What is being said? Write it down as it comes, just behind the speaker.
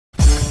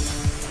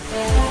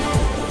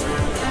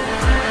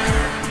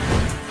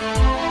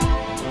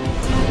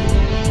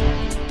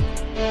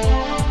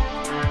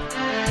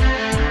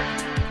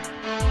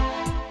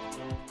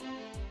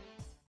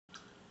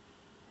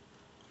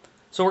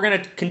So we're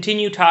going to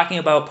continue talking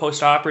about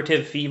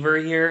postoperative fever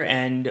here,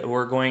 and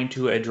we're going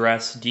to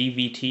address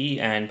DVT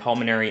and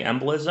pulmonary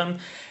embolism.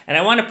 And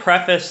I want to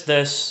preface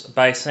this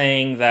by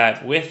saying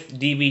that with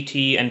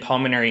DVT and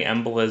pulmonary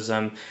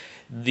embolism,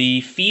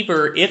 the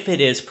fever, if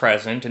it is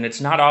present, and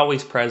it's not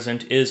always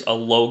present, is a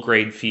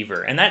low-grade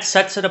fever. And that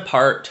sets it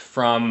apart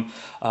from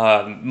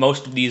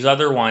most of these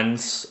other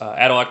ones,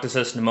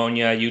 atelectasis,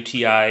 pneumonia,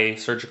 UTI,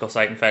 surgical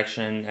site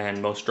infection,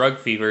 and most drug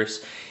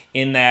fevers,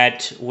 in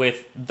that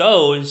with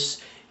those,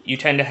 you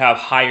tend to have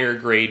higher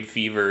grade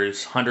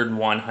fevers, 101,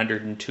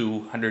 102,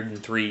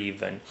 103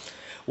 even.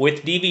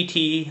 With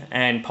DVT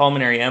and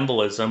pulmonary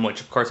embolism, which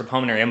of course a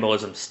pulmonary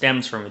embolism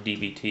stems from a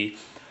DVT,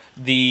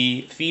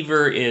 the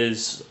fever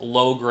is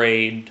low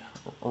grade,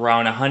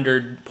 around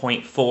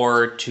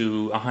 100.4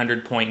 to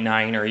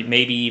 100.9, or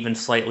maybe even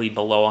slightly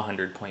below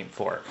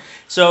 100.4.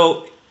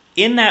 So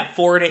in that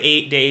 4 to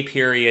 8 day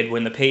period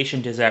when the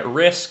patient is at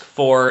risk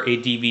for a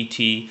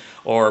DVT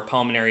or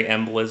pulmonary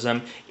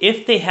embolism,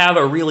 if they have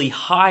a really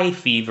high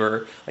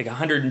fever, like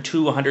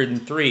 102,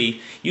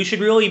 103, you should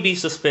really be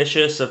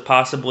suspicious of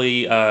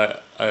possibly an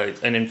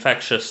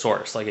infectious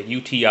source, like a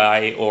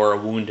UTI or a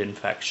wound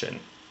infection,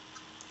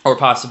 or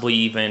possibly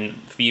even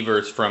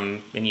fevers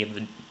from any of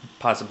the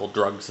possible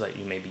drugs that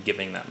you may be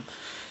giving them.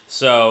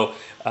 So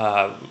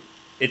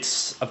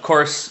it's, of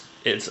course,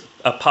 it's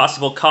a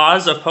possible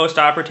cause of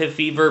postoperative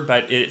fever,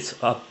 but it's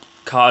a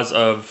cause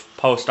of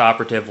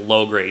postoperative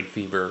low-grade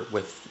fever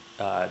with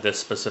this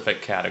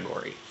specific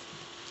category.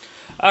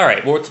 All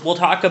right, we'll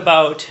talk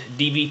about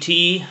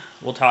DVT,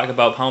 we'll talk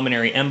about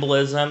pulmonary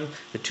embolism.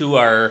 The two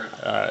are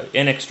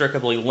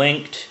inextricably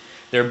linked.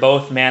 They're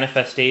both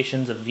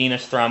manifestations of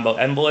venous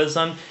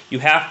thromboembolism. You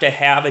have to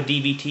have a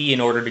DVT in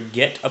order to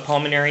get a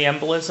pulmonary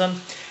embolism.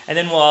 And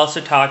then we'll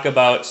also talk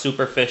about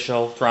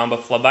superficial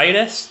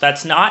thrombophlebitis.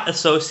 That's not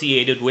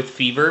associated with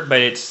fever, but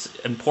it's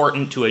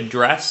important to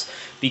address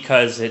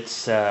because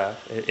it's a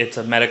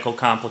medical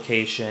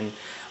complication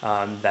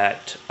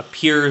that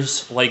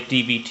appears like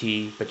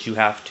DVT, but you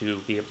have to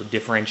be able to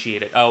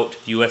differentiate it out.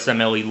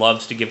 USMLE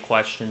loves to give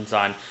questions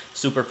on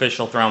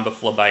superficial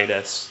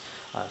thrombophlebitis.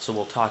 So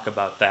we'll talk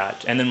about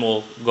that. And then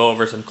we'll go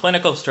over some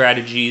clinical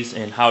strategies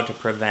in how to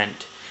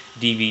prevent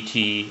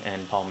DVT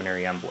and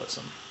pulmonary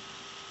embolism.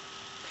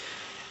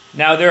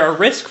 Now, there are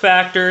risk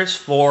factors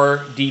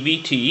for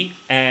DVT,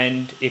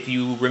 and if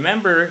you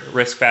remember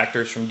risk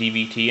factors from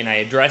DVT, and I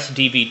addressed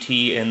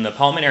DVT in the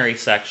pulmonary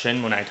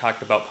section when I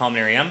talked about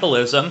pulmonary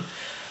embolism,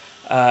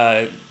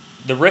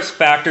 the risk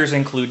factors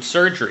include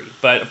surgery,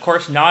 but of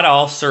course not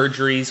all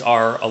surgeries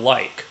are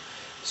alike.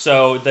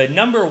 So the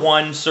number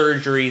one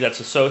surgery that's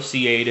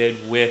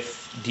associated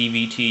with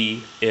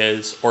DVT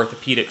is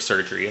orthopedic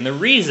surgery. And the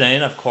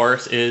reason, of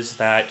course, is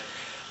that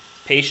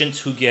patients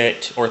who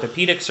get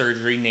orthopedic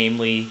surgery,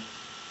 namely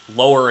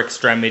lower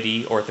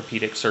extremity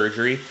orthopedic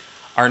surgery,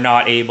 are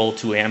not able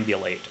to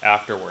ambulate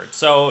afterwards.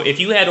 So if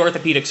you had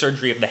orthopedic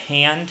surgery of the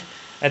hand,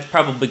 that's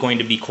probably going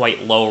to be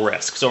quite low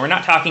risk. So we're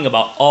not talking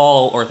about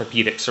all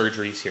orthopedic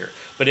surgeries here.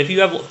 But if you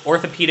have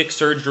orthopedic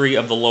surgery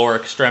of the lower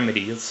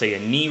extremity, let's say a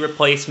knee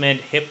replacement,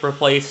 hip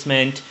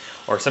replacement,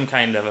 or some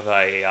kind of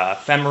a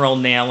femoral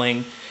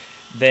nailing,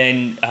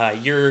 then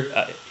you're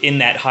in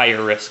that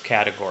higher risk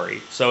category.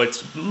 So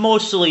it's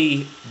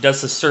mostly,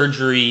 does the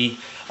surgery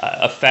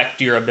affect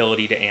your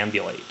ability to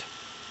ambulate?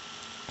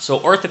 So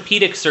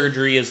orthopedic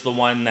surgery is the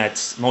one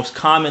that's most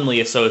commonly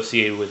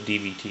associated with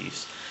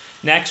DVTs.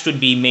 Next would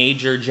be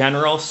major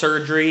general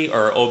surgery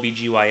or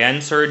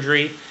OBGYN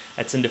surgery.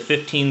 That's into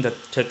 15 to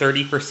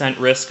 30%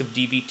 risk of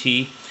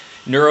DVT.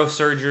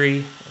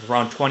 Neurosurgery,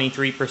 around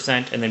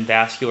 23%, and then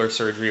vascular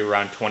surgery,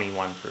 around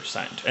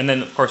 21%. And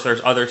then, of course,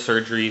 there's other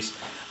surgeries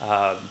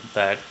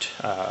that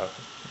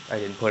I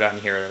didn't put on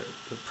here,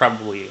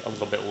 probably a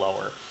little bit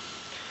lower.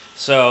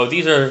 So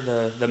these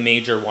are the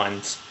major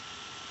ones.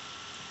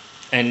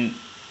 And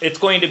it's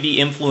going to be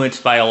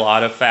influenced by a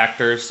lot of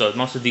factors, so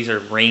most of these are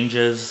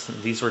ranges.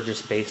 These were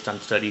just based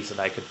on studies that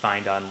I could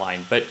find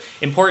online. But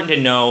important to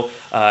know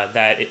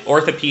that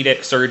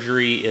orthopedic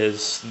surgery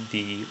is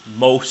the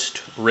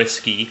most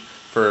risky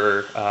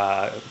for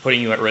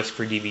putting you at risk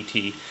for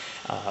DVT,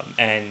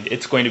 and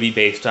it's going to be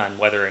based on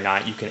whether or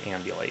not you can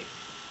ambulate.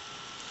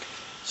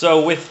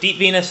 So with deep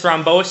venous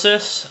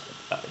thrombosis,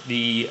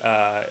 the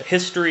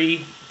history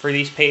for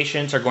these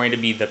patients are going to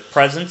be the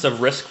presence of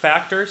risk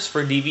factors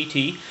for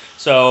DVT.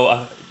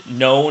 So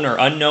known or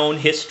unknown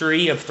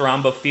history of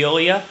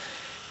thrombophilia,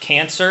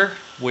 cancer,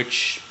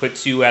 which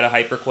puts you at a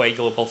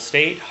hypercoagulable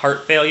state,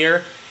 heart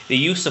failure, the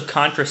use of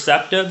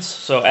contraceptives,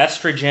 so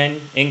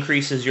estrogen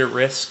increases your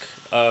risk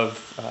of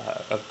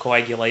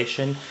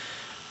coagulation.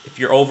 If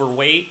you're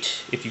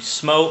overweight, if you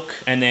smoke,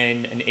 and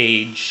then an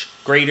age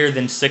greater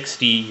than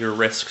 60, your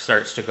risk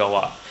starts to go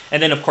up.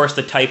 And then, of course,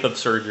 the type of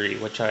surgery,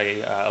 which I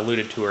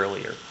alluded to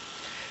earlier.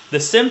 The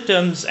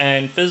symptoms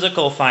and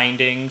physical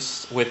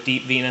findings with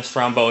deep venous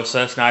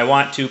thrombosis. Now, I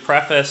want to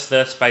preface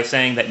this by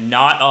saying that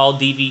not all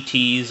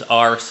DVTs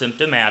are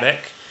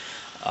symptomatic.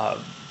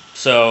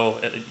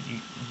 So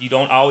you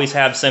don't always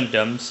have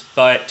symptoms,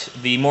 but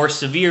the more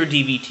severe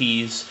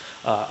DVTs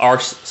are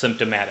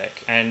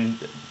symptomatic. And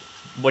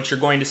what you're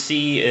going to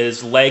see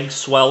is leg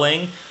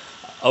swelling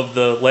of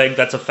the leg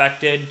that's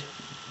affected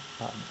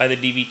by the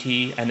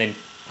DVT, and then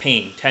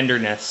pain,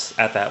 tenderness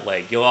at that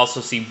leg. You'll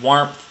also see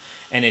warmth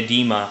and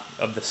edema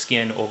of the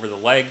skin over the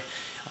leg.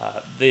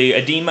 The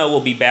edema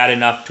will be bad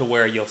enough to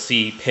where you'll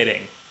see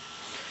pitting.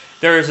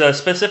 There's a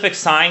specific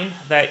sign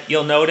that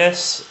you'll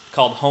notice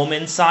called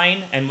Homan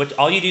sign, and what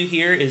all you do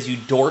here is you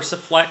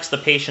dorsiflex the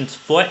patient's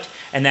foot,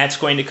 and that's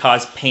going to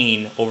cause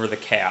pain over the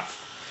calf.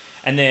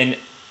 And then,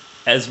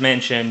 as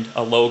mentioned,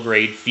 a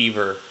low-grade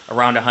fever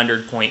around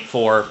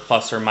 100.4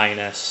 plus or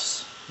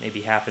minus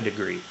maybe half a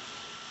degree.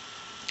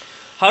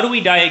 How do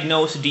we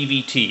diagnose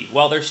DVT?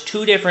 Well, there's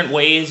two different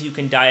ways you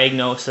can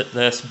diagnose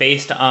this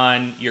based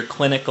on your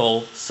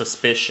clinical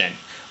suspicion.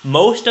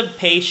 Most of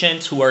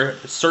patients who are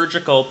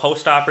surgical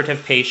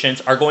postoperative patients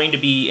are going to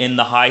be in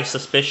the high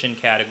suspicion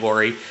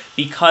category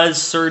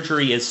because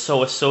surgery is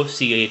so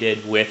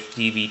associated with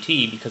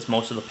DVT, because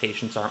most of the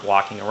patients aren't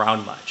walking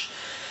around much.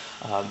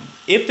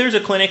 If there's a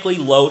clinically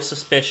low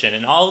suspicion,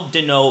 and I'll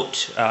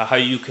denote how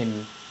you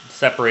can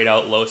separate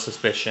out low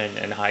suspicion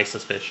and high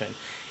suspicion.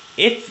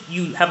 If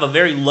you have a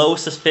very low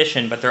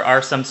suspicion, but there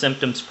are some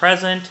symptoms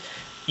present,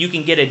 you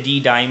can get a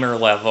D-dimer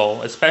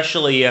level,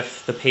 especially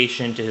if the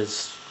patient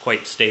is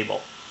quite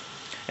stable.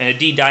 And a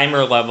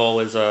D-dimer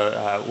level is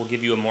will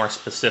give you a more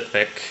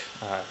specific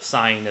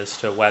sign as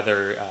to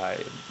whether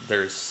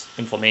there's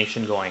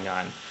inflammation going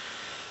on.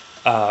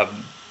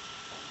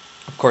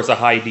 Of course, a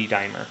high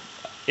D-dimer.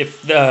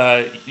 If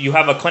you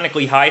have a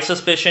clinically high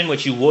suspicion,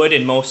 which you would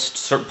in most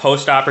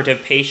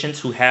postoperative patients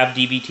who have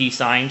DVT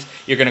signs,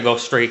 you're going to go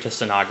straight to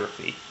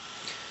sonography.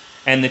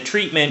 And the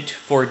treatment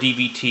for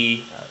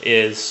DVT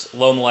is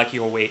low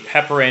molecular weight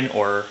heparin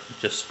or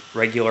just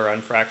regular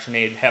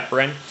unfractionated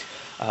heparin.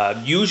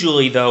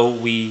 Usually, though,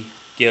 we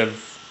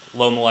give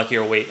low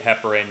molecular weight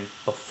heparin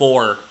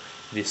before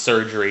the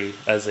surgery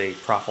as a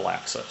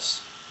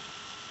prophylaxis.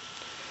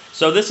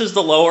 So this is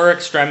the lower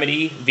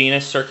extremity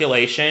venous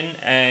circulation,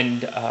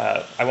 and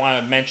I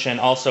want to mention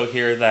also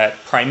here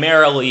that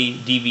primarily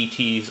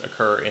DVTs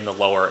occur in the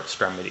lower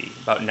extremity,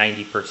 about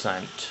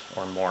 90%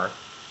 or more.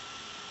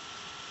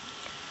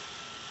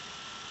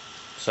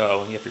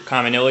 So you have your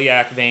common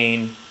iliac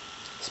vein,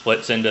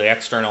 splits into the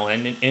external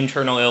and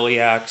internal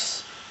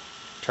iliacs,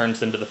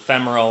 turns into the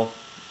femoral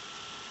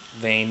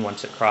vein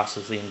once it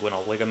crosses the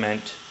inguinal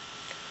ligament.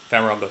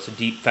 Femoral goes to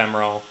deep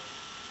femoral,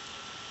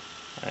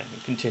 and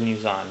it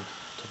continues on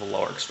to the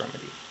lower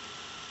extremity.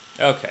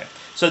 Okay,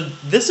 so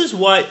this is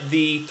what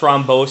the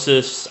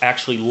thrombosis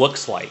actually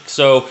looks like.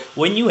 So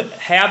when you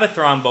have a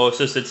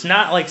thrombosis, it's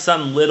not like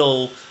some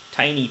little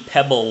tiny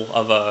pebble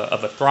of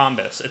a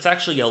thrombus. It's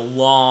actually a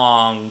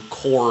long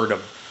cord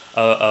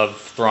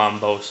of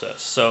thrombosis.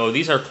 So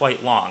these are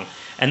quite long,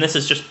 and this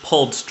is just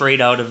pulled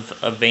straight out of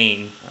a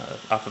vein,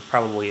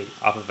 probably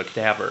off of a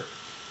cadaver.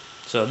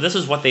 So this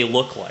is what they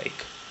look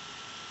like.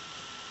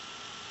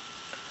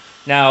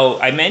 Now,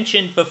 I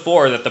mentioned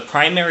before that the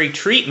primary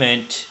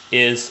treatment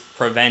is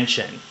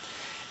prevention.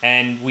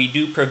 And we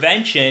do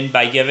prevention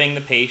by giving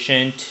the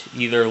patient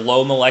either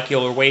low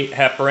molecular weight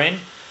heparin.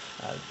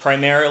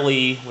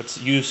 Primarily, what's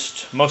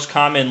used most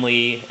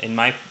commonly in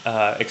my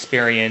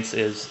experience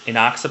is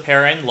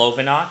enoxaparin,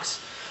 Lovenox.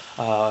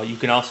 You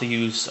can also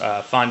use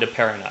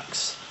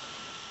fondaparinux.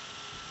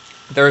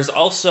 There's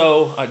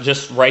also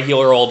just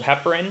regular old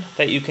heparin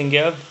that you can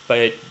give,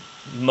 but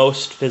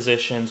most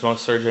physicians,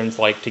 most surgeons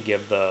like to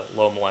give the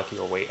low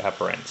molecular weight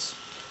heparins,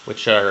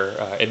 which are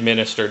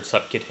administered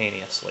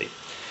subcutaneously.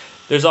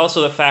 There's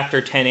also the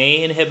factor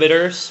Xa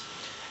inhibitors,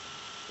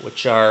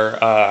 which are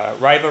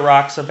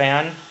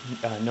rivaroxaban,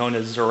 known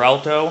as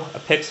Xarelto,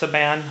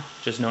 apixaban,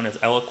 which is known as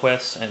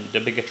Eliquis, and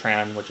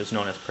dabigatran, which is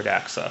known as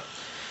Pradaxa.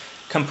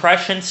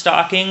 Compression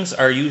stockings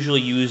are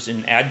usually used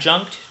in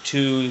adjunct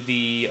to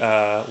the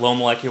low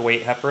molecular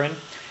weight heparin.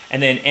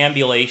 And then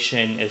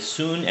ambulation as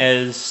soon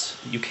as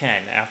you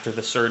can after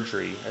the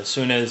surgery, as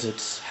soon as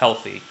it's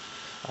healthy.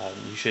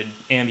 You should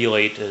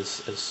ambulate as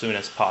soon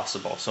as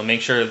possible. So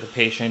make sure the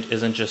patient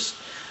isn't just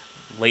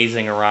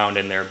lazing around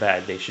in their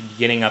bed. They should be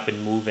getting up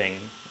and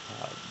moving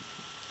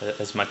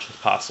as much as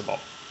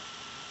possible.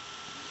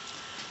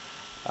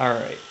 All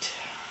right.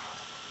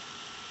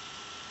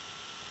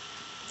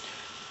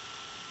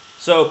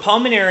 So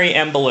pulmonary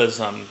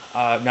embolism.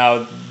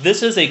 Now,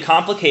 this is a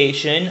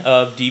complication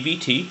of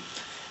DVT.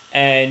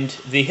 And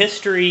the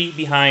history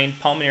behind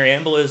pulmonary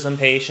embolism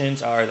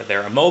patients are that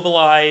they're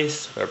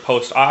immobilized, they're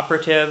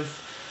post-operative,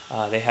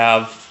 they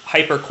have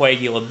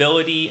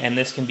hypercoagulability, and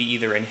this can be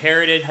either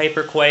inherited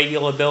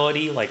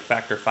hypercoagulability, like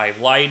factor V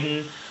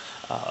Leiden,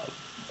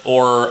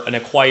 or an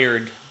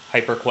acquired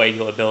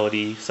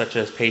hypercoagulability, such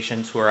as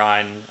patients who are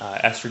on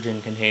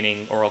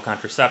estrogen-containing oral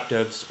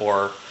contraceptives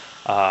or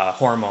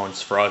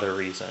hormones for other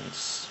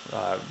reasons.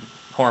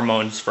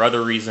 Hormones for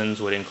other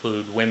reasons would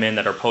include women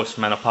that are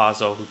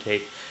postmenopausal who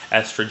take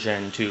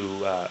estrogen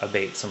to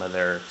abate some of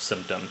their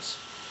symptoms.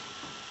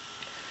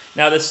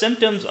 Now, the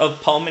symptoms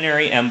of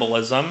pulmonary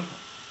embolism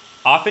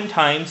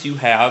Oftentimes you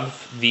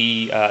have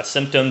the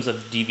symptoms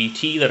of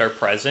DVT that are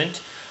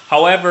present.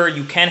 However,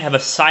 you can have a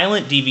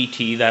silent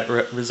DVT that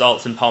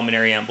results in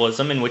pulmonary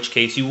embolism, in which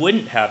case you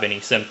wouldn't have any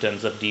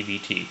symptoms of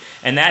DVT.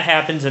 And that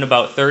happens in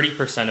about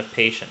 30% of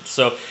patients.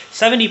 So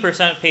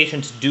 70% of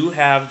patients do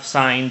have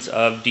signs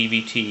of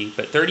DVT,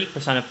 but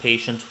 30% of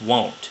patients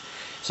won't.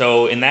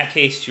 So in that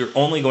case, you're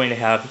only going to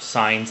have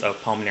signs of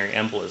pulmonary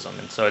embolism.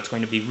 And so it's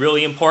going to be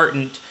really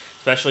important,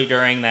 especially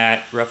during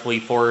that roughly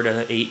 4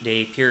 to 8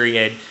 day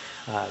period,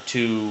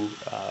 to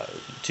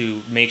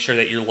make sure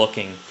that you're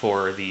looking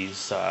for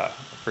these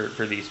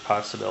for these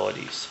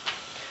possibilities.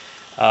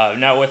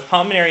 Now, with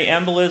pulmonary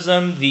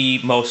embolism, the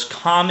most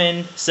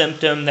common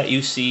symptom that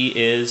you see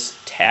is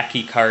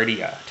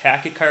tachycardia.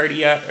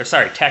 Tachypnea.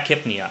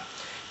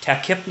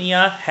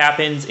 Tachypnea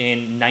happens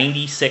in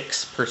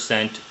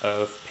 96%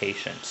 of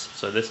patients.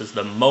 So this is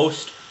the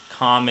most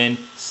common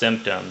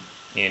symptom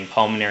in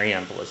pulmonary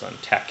embolism,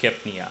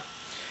 tachypnea.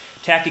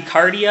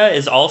 Tachycardia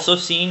is also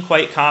seen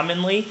quite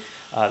commonly.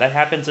 That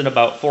happens in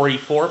about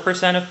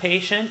 44% of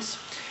patients.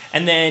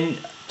 And then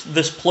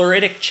this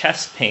pleuritic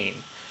chest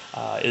pain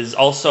is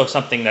also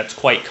something that's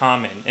quite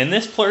common. And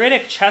this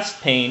pleuritic chest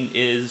pain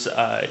is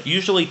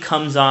usually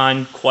comes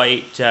on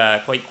quite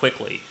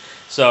quickly.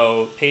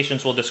 So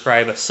patients will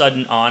describe a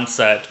sudden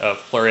onset of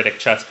pleuritic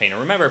chest pain.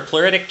 And remember,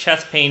 pleuritic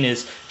chest pain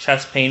is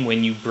chest pain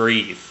when you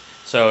breathe.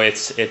 So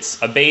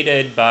it's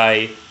abated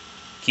by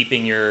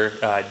keeping your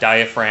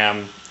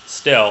diaphragm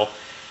still,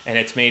 and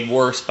it's made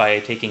worse by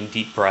taking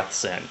deep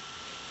breaths in.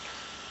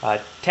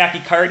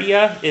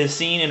 Tachycardia is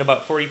seen in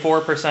about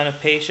 44% of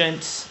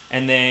patients,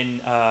 and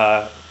then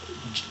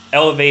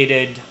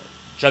elevated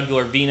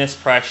jugular venous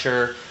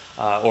pressure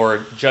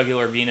or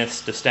jugular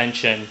venous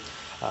distension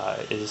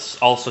is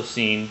also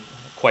seen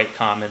quite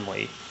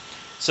commonly.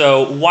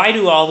 So why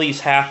do all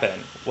these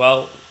happen?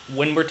 Well,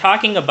 when we're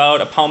talking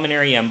about a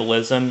pulmonary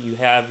embolism, you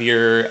have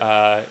your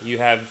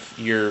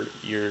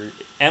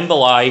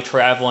emboli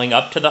traveling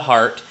up to the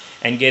heart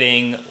and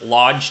getting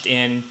lodged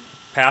in,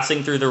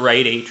 passing through the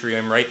right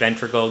atrium, right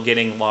ventricle,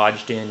 getting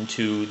lodged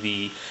into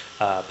the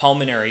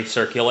pulmonary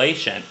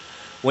circulation.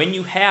 When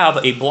you have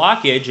a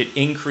blockage, it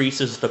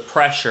increases the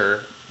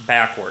pressure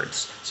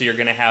backwards. So you're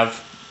going to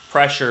have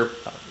pressure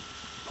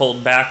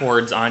pulled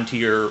backwards onto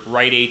your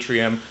right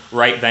atrium,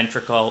 right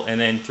ventricle, and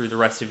then through the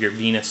rest of your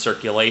venous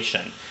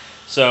circulation.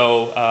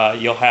 So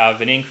you'll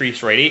have an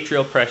increased right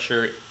atrial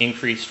pressure,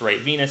 increased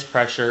right venous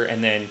pressure,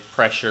 and then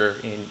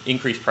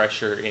increased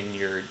pressure in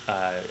your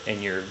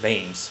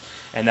veins.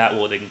 And that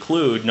would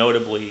include,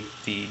 notably,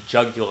 the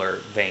jugular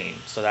vein.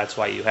 So that's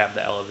why you have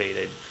the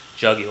elevated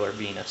jugular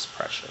venous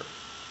pressure.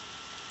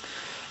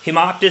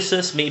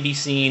 Hemoptysis may be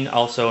seen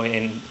also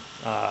in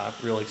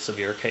really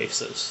severe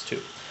cases,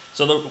 too.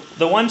 So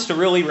the ones to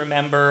really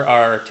remember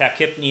are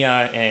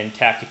tachypnea and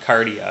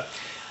tachycardia.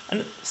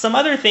 And some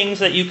other things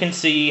that you can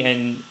see,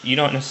 and you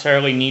don't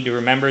necessarily need to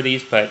remember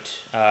these,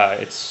 but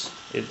it's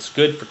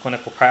good for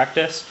clinical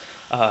practice.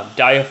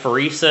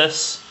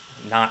 Diaphoresis,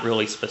 not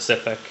really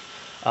specific.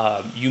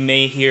 You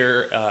may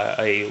hear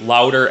a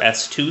louder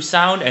S2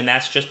 sound, and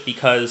that's just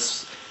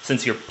because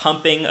since you're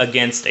pumping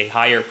against a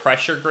higher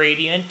pressure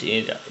gradient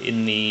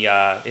in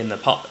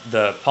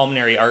the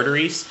pulmonary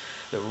arteries,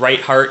 the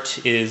right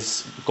heart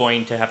is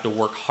going to have to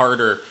work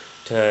harder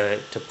to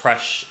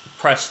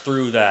press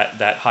through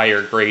that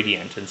higher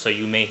gradient, and so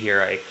you may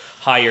hear a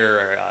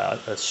higher,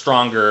 a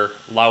stronger,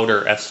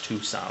 louder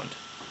S2 sound.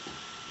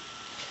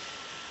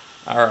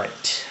 All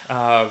right.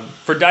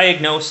 For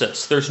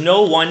diagnosis, there's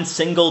no one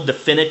single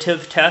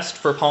definitive test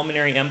for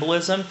pulmonary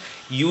embolism.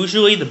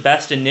 Usually the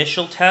best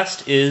initial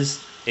test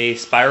is a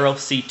spiral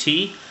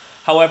CT.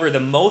 However, the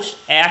most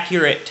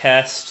accurate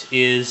test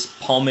is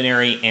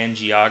pulmonary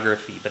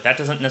angiography, but that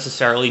doesn't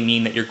necessarily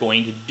mean that you're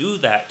going to do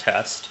that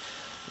test,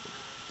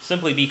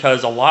 simply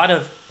because a lot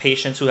of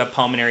patients who have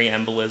pulmonary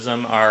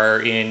embolism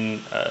are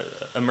in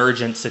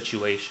emergent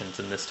situations,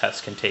 and this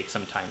test can take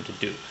some time to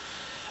do.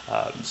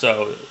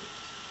 So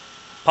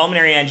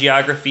pulmonary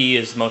angiography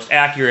is most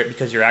accurate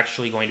because you're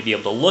actually going to be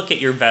able to look at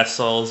your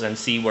vessels and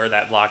see where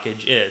that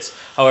blockage is.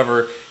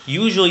 However,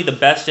 usually the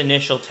best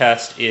initial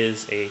test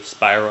is a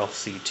spiral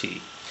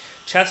CT.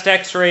 Chest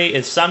X-ray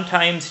is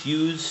sometimes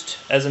used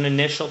as an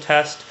initial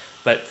test,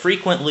 but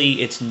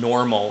frequently it's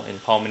normal in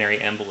pulmonary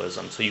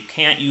embolism. So you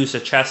can't use a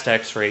chest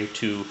X-ray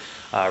to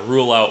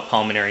rule out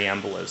pulmonary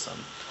embolism.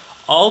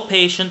 All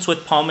patients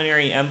with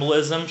pulmonary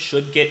embolism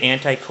should get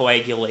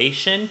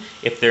anticoagulation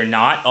if they're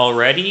not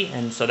already,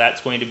 and so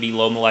that's going to be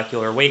low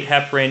molecular weight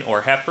heparin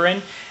or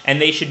heparin, and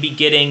they should be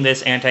getting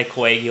this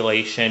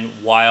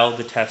anticoagulation while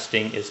the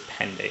testing is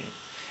pending.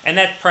 And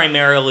that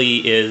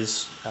primarily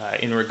is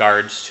in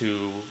regards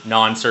to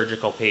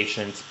non-surgical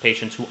patients,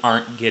 patients who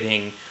aren't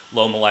getting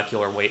low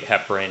molecular weight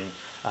heparin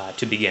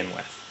to begin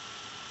with.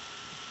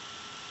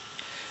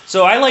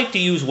 So I like to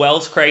use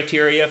Wells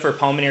criteria for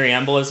pulmonary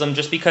embolism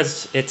just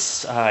because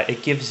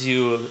it gives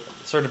you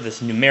sort of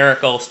this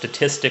numerical,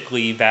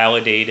 statistically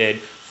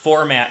validated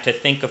format to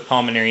think of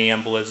pulmonary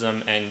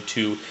embolism and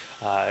to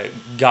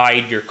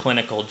guide your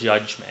clinical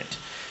judgment.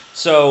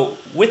 So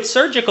with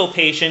surgical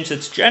patients,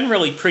 it's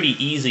generally pretty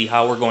easy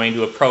how we're going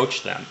to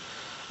approach them.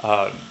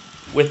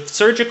 With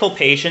surgical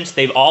patients,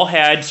 they've all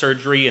had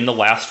surgery in the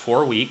last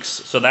 4 weeks,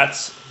 so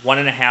that's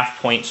 1.5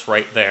 points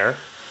right there.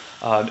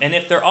 And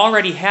if they're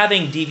already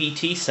having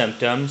DVT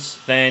symptoms,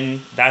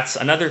 then that's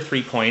another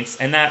 3 points,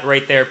 and that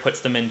right there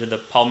puts them into the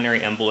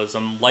pulmonary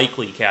embolism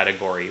likely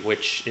category,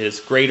 which is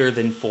greater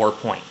than 4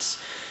 points.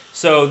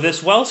 So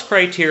this Wells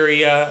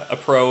criteria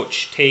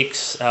approach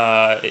takes with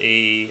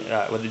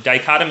the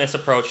dichotomous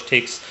approach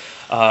takes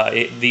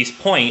these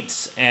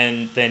points,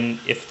 and then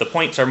if the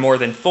points are more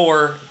than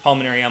 4,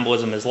 pulmonary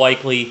embolism is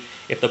likely.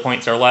 If the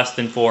points are less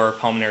than 4,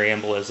 pulmonary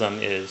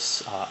embolism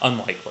is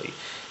unlikely.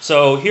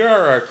 So here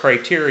are our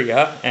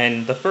criteria,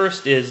 and the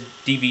first is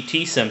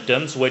DVT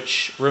symptoms,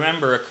 which,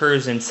 remember,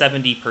 occurs in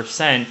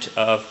 70%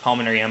 of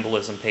pulmonary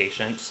embolism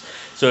patients.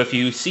 So if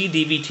you see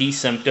DVT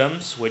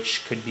symptoms,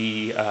 which could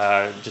be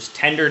just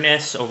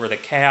tenderness over the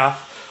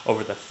calf,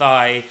 over the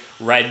thigh,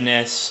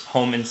 redness,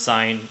 Homan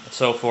sign,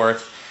 so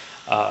forth,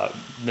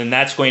 then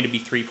that's going to be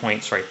 3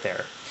 points right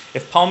there.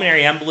 If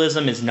pulmonary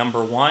embolism is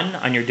number 1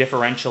 on your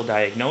differential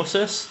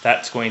diagnosis,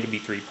 that's going to be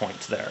 3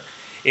 points there.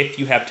 If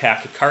you have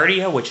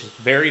tachycardia, which is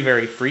very,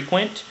 very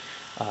frequent,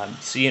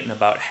 see it in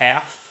about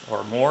half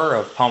or more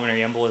of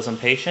pulmonary embolism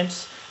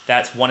patients,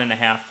 that's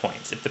 1.5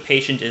 points. If the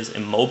patient is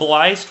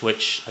immobilized,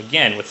 which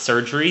again with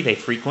surgery they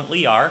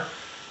frequently are,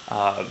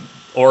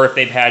 or if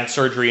they've had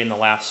surgery in the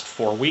last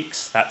 4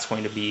 weeks, that's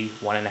going to be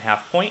 1.5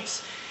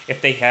 points.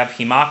 If they have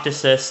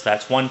hemoptysis,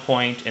 that's 1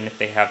 point, and if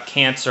they have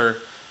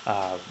cancer,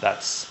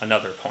 that's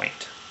another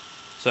point.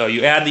 So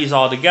you add these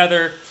all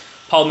together.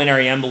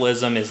 Pulmonary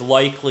embolism is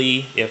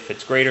likely if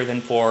it's greater than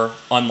 4,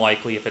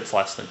 unlikely if it's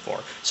less than 4.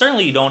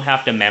 Certainly you don't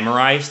have to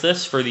memorize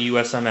this for the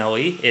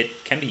USMLE.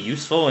 It can be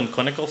useful in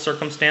clinical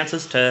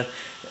circumstances to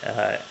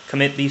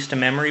commit these to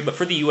memory, but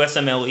for the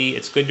USMLE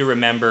it's good to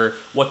remember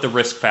what the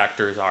risk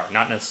factors are,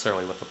 not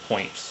necessarily what the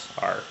points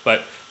are.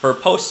 But for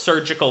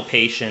post-surgical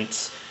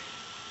patients,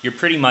 you're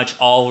pretty much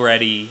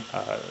already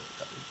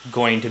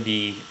going to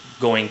be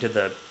going to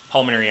the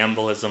pulmonary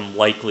embolism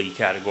likely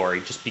category,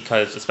 just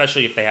because,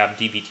 especially if they have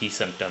DVT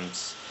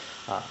symptoms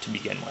to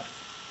begin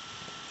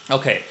with.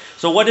 Okay,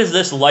 so what does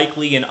this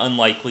likely and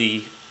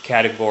unlikely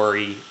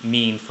category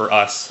mean for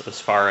us as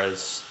far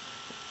as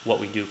what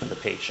we do for the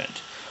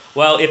patient?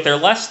 Well, if they're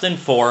less than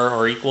 4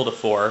 or equal to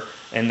 4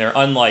 and they're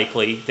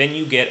unlikely, then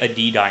you get a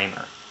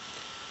D-dimer.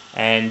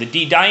 And the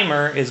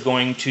D-dimer is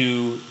going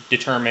to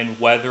determine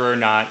whether or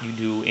not you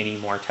do any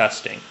more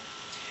testing.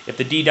 If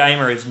the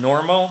D-dimer is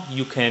normal,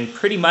 you can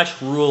pretty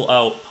much rule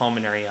out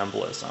pulmonary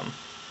embolism.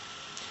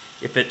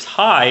 If it's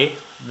high,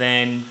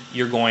 then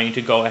you're going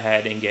to go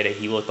ahead and get a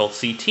helical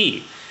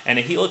CT. And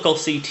a helical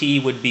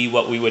CT would be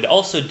what we would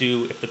also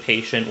do if the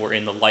patient were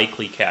in the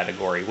likely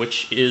category,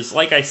 which is,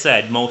 like I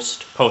said,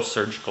 most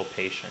post-surgical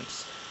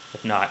patients,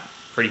 if not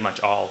pretty much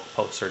all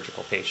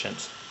post-surgical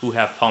patients who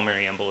have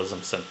pulmonary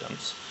embolism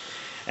symptoms.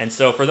 And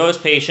so for those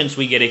patients,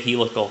 we get a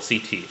helical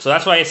CT. So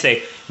that's why I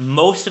say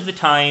most of the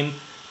time,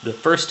 the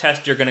first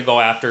test you're going to go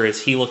after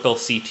is helical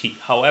CT.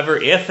 However,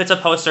 if it's a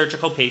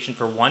post-surgical patient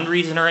for one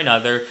reason or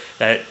another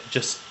that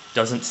just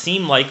doesn't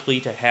seem likely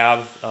to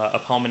have a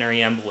pulmonary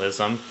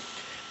embolism,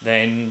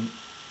 then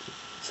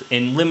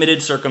in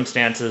limited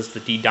circumstances, the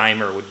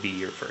D-dimer would be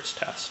your first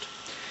test.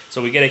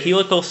 So we get a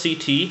helical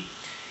CT.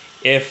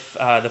 If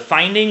the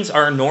findings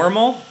are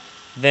normal,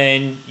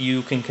 then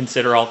you can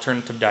consider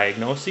alternative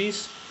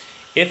diagnoses.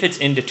 If it's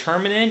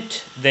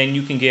indeterminate, then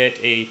you can get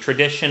a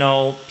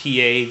traditional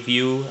PA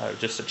view,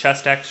 just a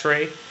chest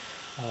x-ray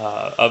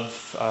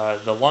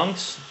of the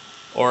lungs,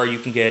 or you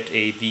can get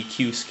a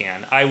VQ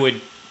scan. I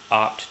would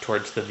opt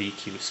towards the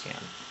VQ scan.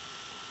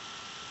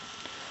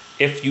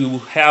 If you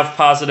have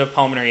positive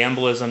pulmonary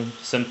embolism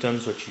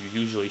symptoms, which you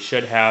usually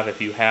should have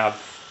if you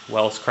have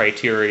Wells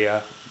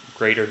criteria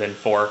greater than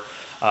 4,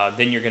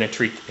 then you're going to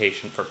treat the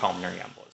patient for pulmonary embolism.